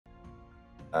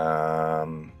I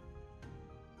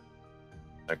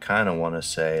kind of want to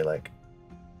say like,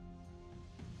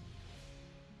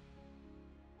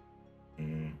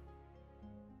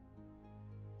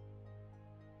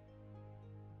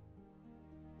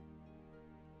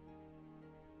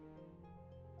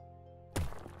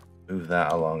 move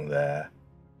that along there.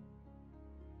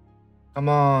 Come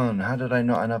on, how did I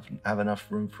not have enough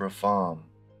room for a farm?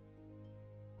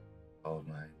 Oh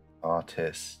my,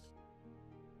 artist.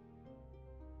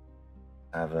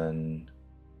 Having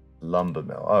lumber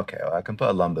mill. Okay, well, I can put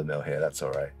a lumber mill here, that's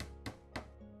all right.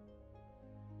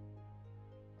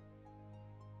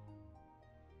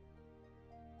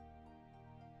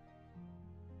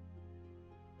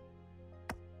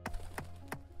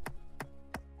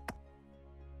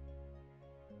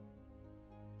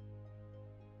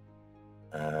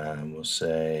 We'll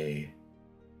say,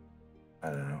 I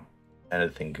don't know,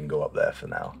 anything can go up there for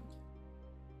now.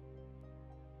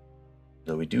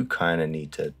 So we do kind of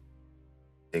need to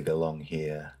dig along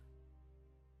here.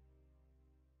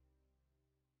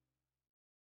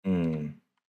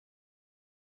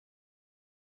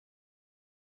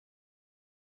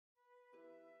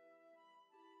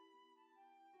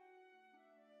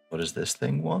 What does this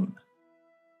thing want?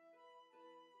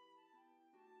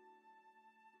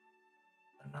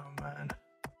 I don't know, man.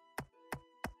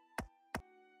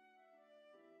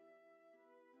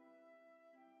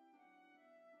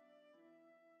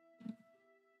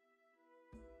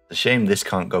 It's a shame this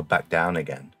can't go back down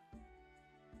again.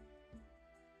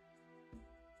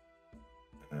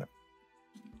 All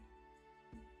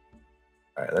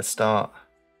right, let's start.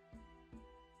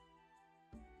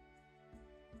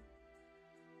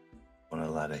 Want a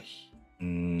ladder?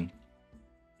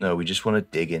 No, we just want to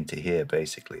dig into here,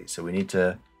 basically. So we need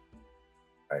to.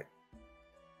 All right.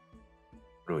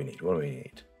 What do we need? What do we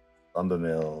need? Lumber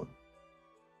mill.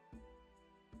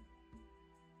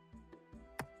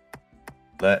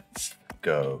 Let's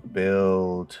go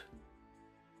build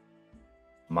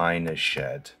miner's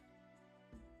shed.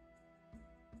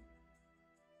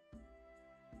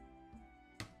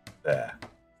 There.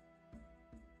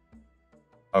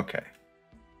 Okay.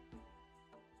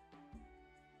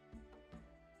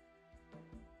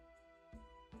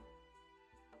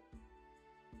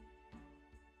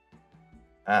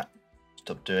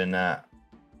 Stop doing that.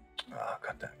 Oh,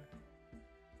 God damn it.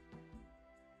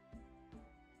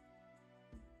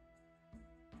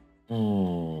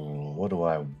 What do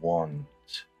I want?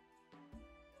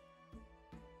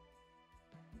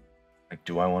 Like,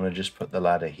 do I want to just put the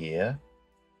ladder here?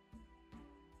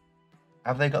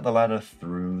 Have they got the ladder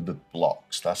through the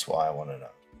blocks? That's what I want to know.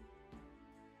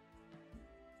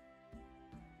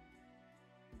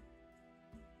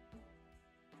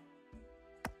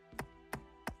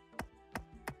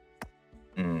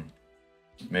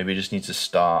 Maybe it just needs to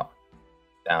start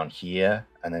down here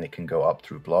and then it can go up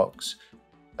through blocks.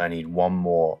 I need one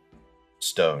more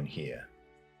stone here.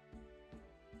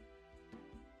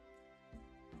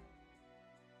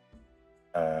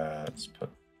 Let's put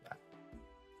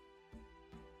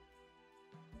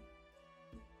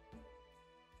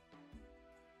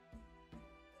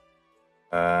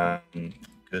that.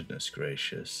 Goodness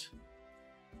gracious.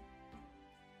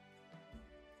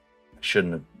 I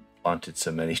shouldn't have planted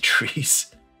so many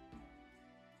trees.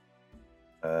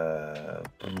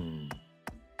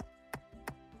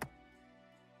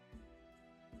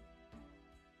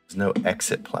 There's no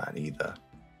exit plan either.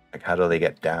 Like, how do they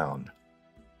get down?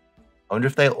 I wonder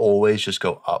if they'll always just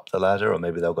go up the ladder, or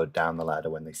maybe they'll go down the ladder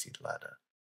when they see the ladder.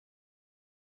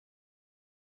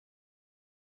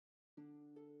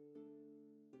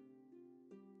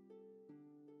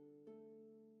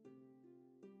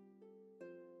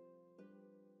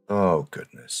 Oh,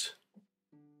 goodness.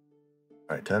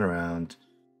 All right, turn around.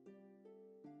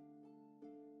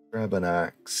 Grab an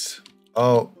axe.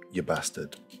 Oh, you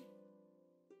bastard.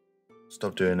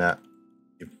 Stop doing that.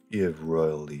 You've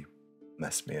royally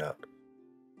messed me up.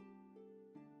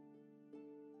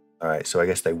 All right, so I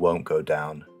guess they won't go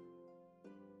down.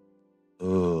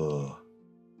 Ugh.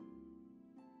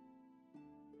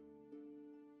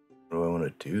 What do I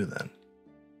want to do then?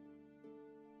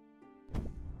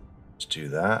 Let's do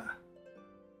that.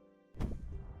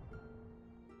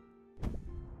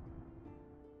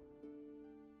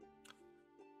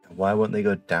 Why won't they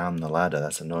go down the ladder?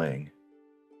 That's annoying.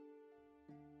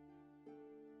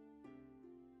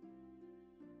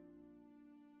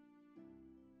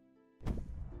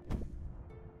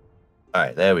 All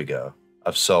right, there we go.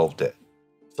 I've solved it.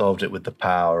 Solved it with the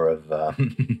power of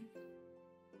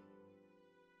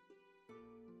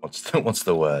what's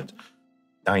the word?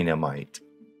 Dynamite.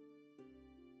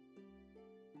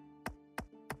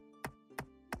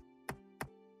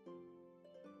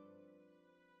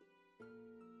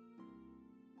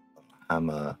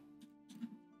 hammer.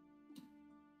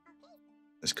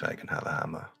 This guy can have a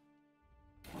hammer.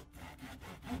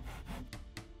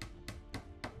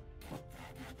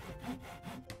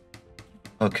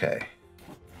 Okay.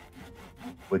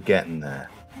 We're getting there.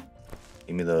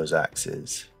 Give me those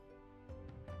axes.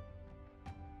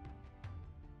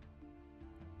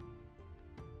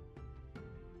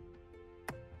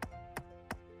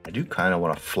 I do kind of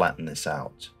want to flatten this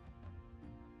out.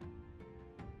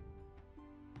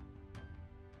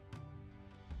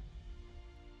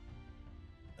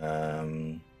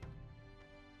 Am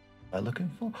I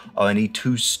looking for? Oh, I need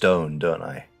 2 stone, don't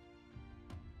I?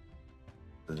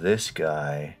 This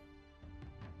guy.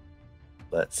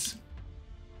 Let's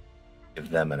give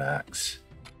them an axe.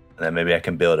 And then maybe I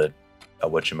can build a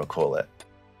whatchamacallit.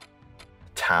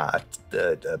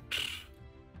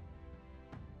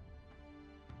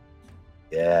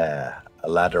 Yeah, a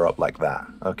ladder up like that.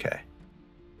 Okay.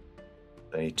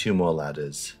 I need 2 more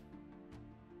ladders.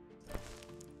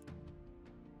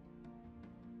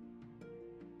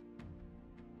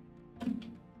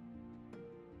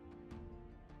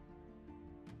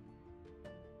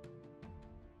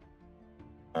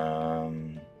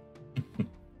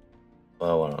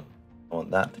 Well, I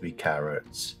want that to be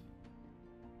carrots.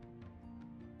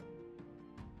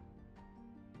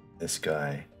 This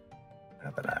guy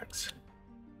have an axe.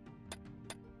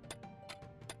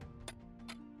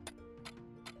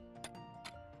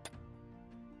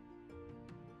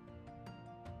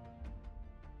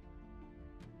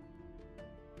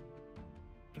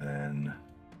 Then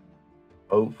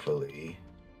hopefully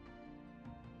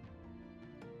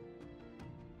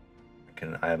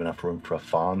I have enough room for a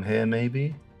farm here,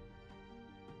 maybe?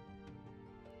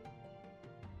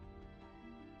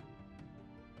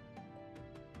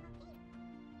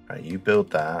 Right, you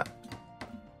build that.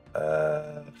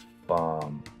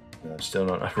 Farm. No, still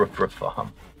not enough room for a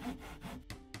farm.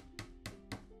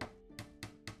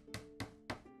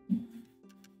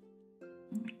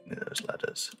 Need those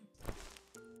ladders.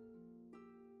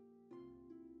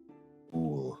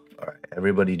 Cool. All right,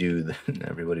 everybody do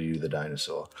the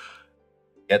dinosaur.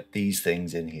 Get these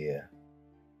things in here.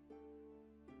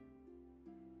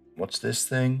 What's this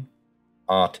thing?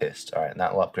 Artist. All right, and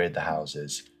that'll upgrade the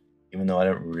houses, even though I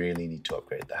don't really need to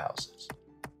upgrade the houses.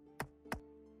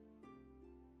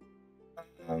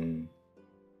 Right,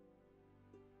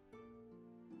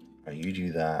 you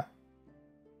do that.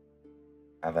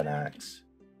 Have an axe.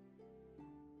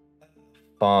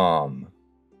 Farm.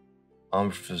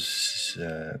 Arms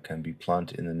can be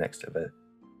planted in the next of it.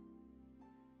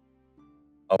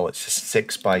 Oh, it's a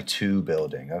 6x2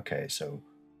 building. Okay, so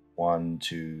 1,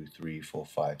 2, 3, 4,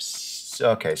 5.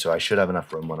 Okay, so I should have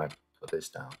enough room when I put this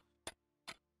down.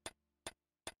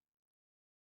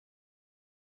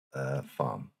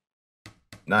 Farm.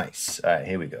 Nice. All right,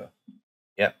 here we go.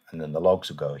 Yep, and then the logs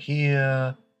will go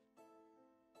here.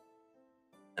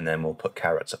 And then we'll put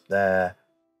carrots up there.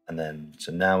 And then,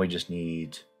 so now we just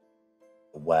need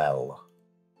a well.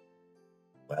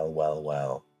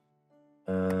 Well.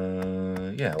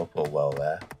 Yeah, we'll put a well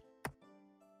there.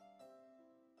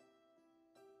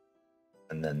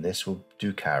 And then this will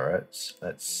do carrots.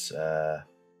 Let's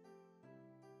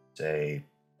say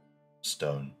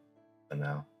stone for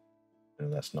now. No,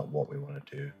 that's not what we want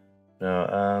to do.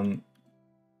 No,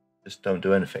 just don't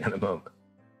do anything at the moment.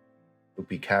 It'll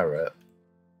be carrot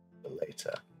for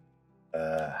later.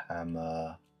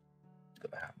 Hammer.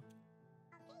 Got a hammer.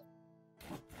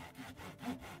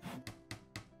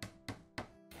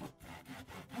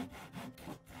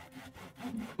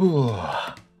 Ooh.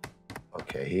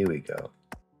 Okay, here we go.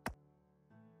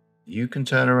 You can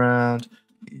turn around.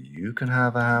 You can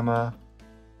have a hammer.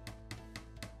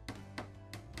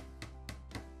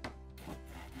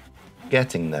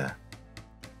 Getting there.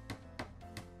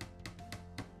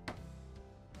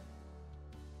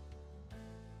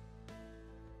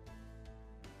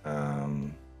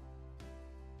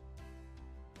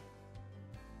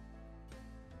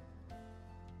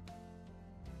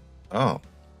 Oh.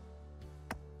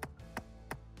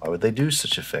 Why would they do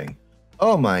such a thing?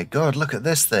 Oh my god, look at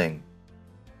this thing.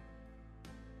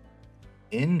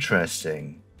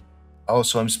 Interesting. Oh,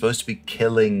 so I'm supposed to be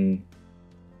killing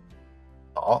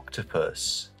the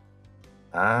octopus.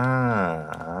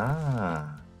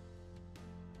 Ah.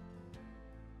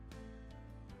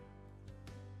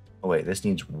 Oh wait, this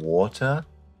needs water?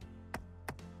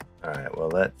 Alright, well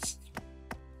let's...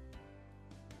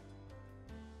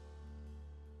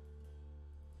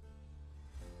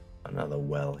 Another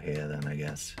well here then, I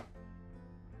guess.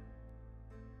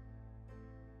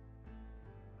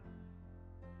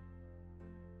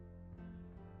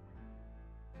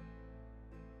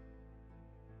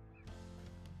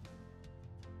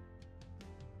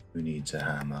 Who needs a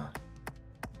hammer?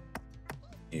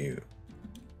 You.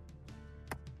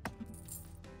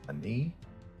 Honey?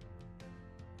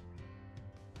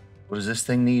 What does this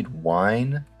thing need?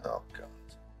 Wine? Oh, God.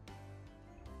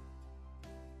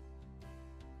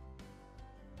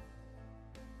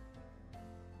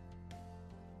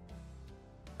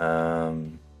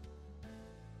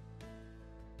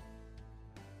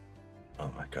 Oh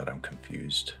my God, I'm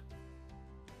confused.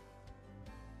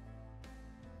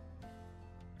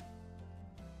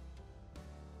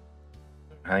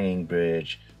 Hanging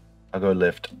bridge. I'll go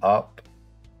lift up.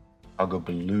 I'll go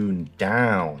balloon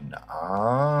down.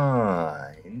 Ah,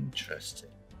 interesting.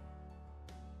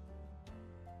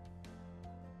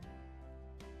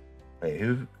 Wait,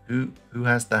 who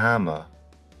has the hammer?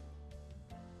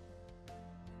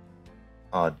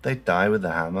 Oh, did they die with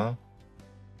the hammer?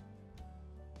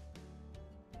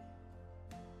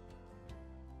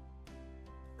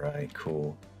 Right,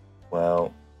 cool.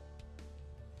 Well,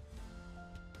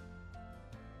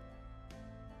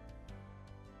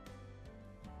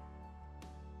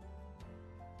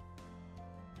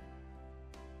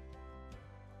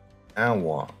 now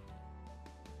what?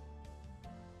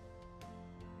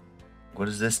 What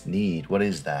does this need? What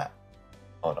is that?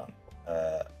 Hold on.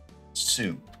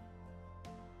 Soup.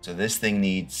 So this thing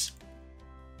needs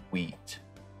wheat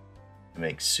to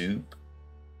make soup.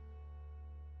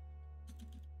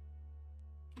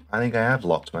 I think I have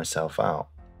locked myself out.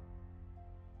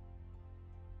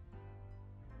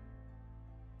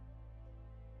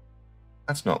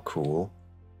 That's not cool.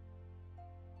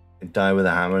 They die with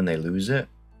a hammer and they lose it?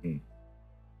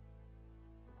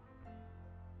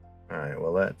 Alright,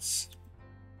 well let's...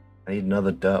 I need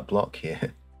another dirt block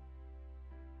here.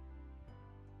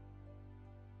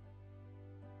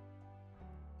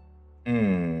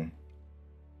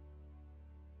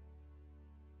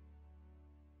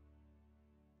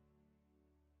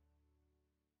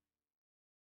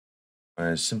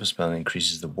 A simple spell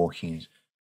increases the walking.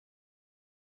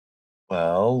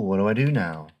 Well, what do I do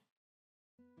now?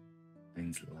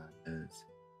 Things ladders.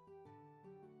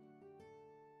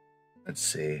 Let's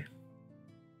see.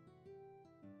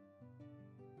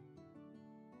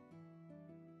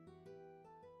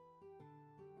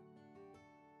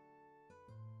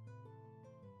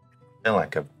 I feel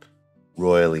like I've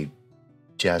royally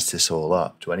jazzed this all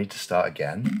up. Do I need to start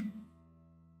again?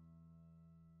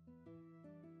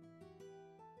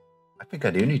 I think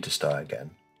I do need to start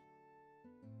again.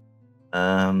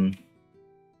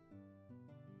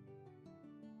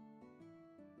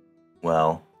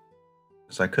 Well,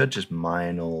 because I could just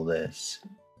mine all this.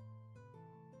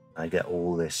 I get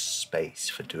all this space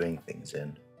for doing things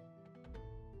in.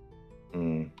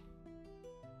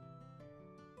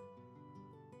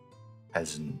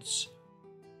 Peasants.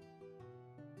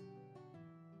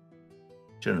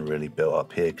 Shouldn't really build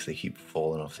up here because they keep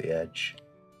falling off the edge.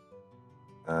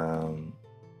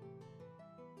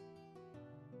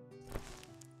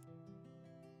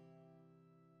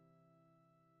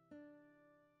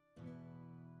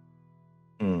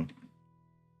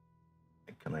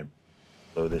 Can I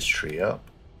blow this tree up?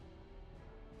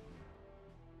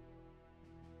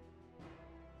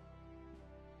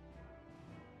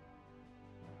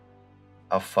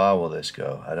 How far will this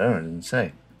go? I don't know, it didn't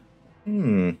say.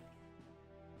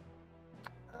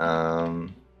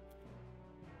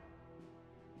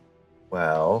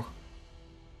 Well,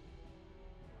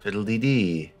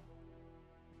 fiddle-dee-dee.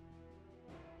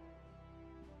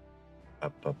 I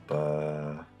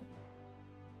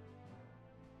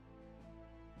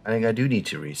think I do need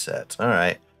to reset. All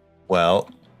right.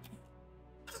 Well,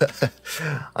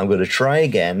 I'm going to try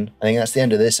again. I think that's the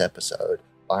end of this episode.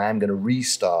 I am going to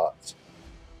restart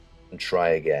and try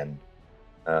again.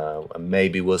 And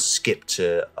maybe we'll skip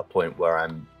to a point where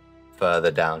I'm further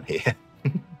down here.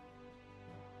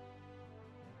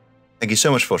 Thank you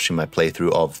so much for watching my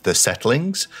playthrough of The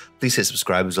Settlings. Please hit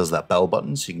subscribe as well as that bell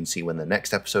button so you can see when the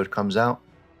next episode comes out.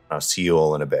 I'll see you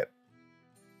all in a bit.